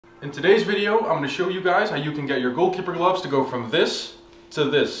In today's video, I'm going to show you guys how you can get your goalkeeper gloves to go from this to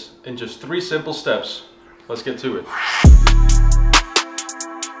this in just 3 simple steps. Let's get to it.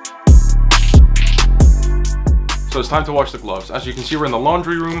 So it's time to wash the gloves. As you can see, we're in the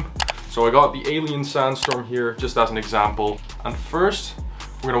laundry room. So I got the Alien Sandstorm here just as an example. And first,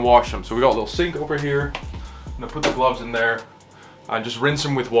 we're going to wash them. So we got a little sink over here. I'm going to put the gloves in there and just rinse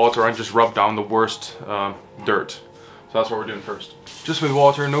them with water and just rub down the worst dirt. So that's what we're doing first. Just with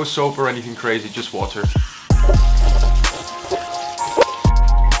water, no soap or anything crazy, just water.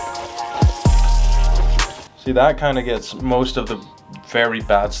 See, that kind of gets most of the very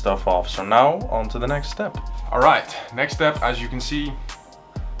bad stuff off. So now, on to the next step. All right, next step, as you can see,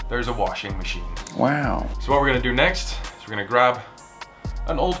 there's a washing machine. Wow. So what we're gonna do next is we're gonna grab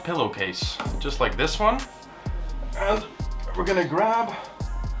an old pillowcase, just like this one. And we're gonna grab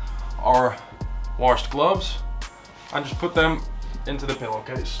our washed gloves and just put them into the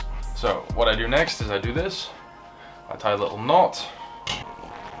pillowcase. So what I do next is I do this. I tie a little knot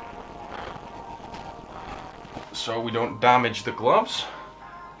so we don't damage the gloves.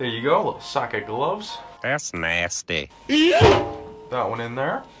 There you go, a little sack of gloves. That's nasty. That one in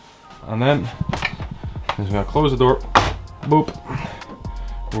there. And then I'm just gonna close the door. Boop.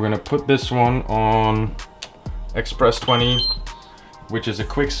 We're gonna put this one on Express 20, which is a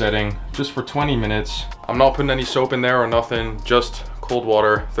quick setting, just for 20 minutes. I'm not putting any soap in there or nothing, just cold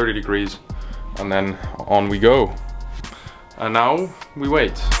water, 30 degrees, and then on we go. And now we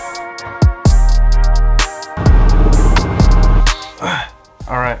wait.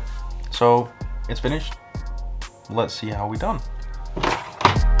 All right, so it's finished. Let's see how we done.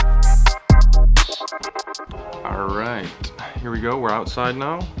 All right, here we go. We're outside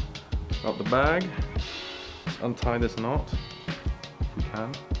now. Got the bag. Untie this knot if we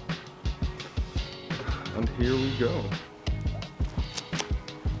can. And here we go.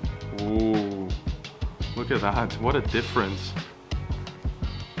 Ooh, look at that. What a difference.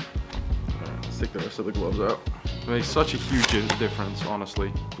 All right, let's take the rest of the gloves out. It makes such a huge difference,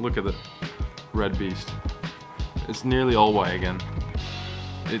 honestly. Look at the red beast. It's nearly all white again.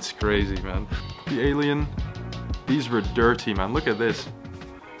 It's crazy, man. The Alien, these were dirty, man. Look at this.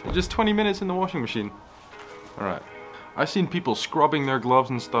 Just 20 minutes in the washing machine. All right. I've seen people scrubbing their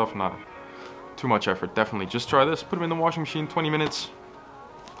gloves and stuff. Nah, too much effort, definitely. Just try this, put them in the washing machine, 20 minutes.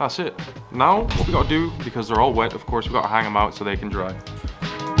 That's it. Now, what we gotta do, because they're all wet, of course, we gotta hang them out so they can dry.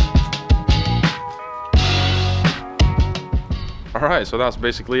 Alright, so that's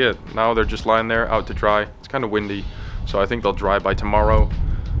basically it. Now they're just lying there out to dry. It's kind of windy, so I think they'll dry by tomorrow.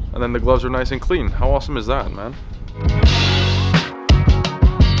 And then the gloves are nice and clean. How awesome is that, man?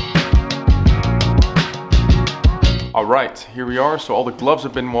 Alright, here we are. So all the gloves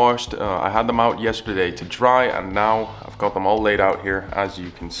have been washed. I had them out yesterday to dry, and now I've got them all laid out here, as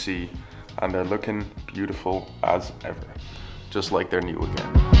you can see. And they're looking beautiful as ever. Just like they're new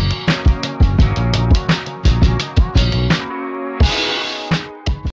again.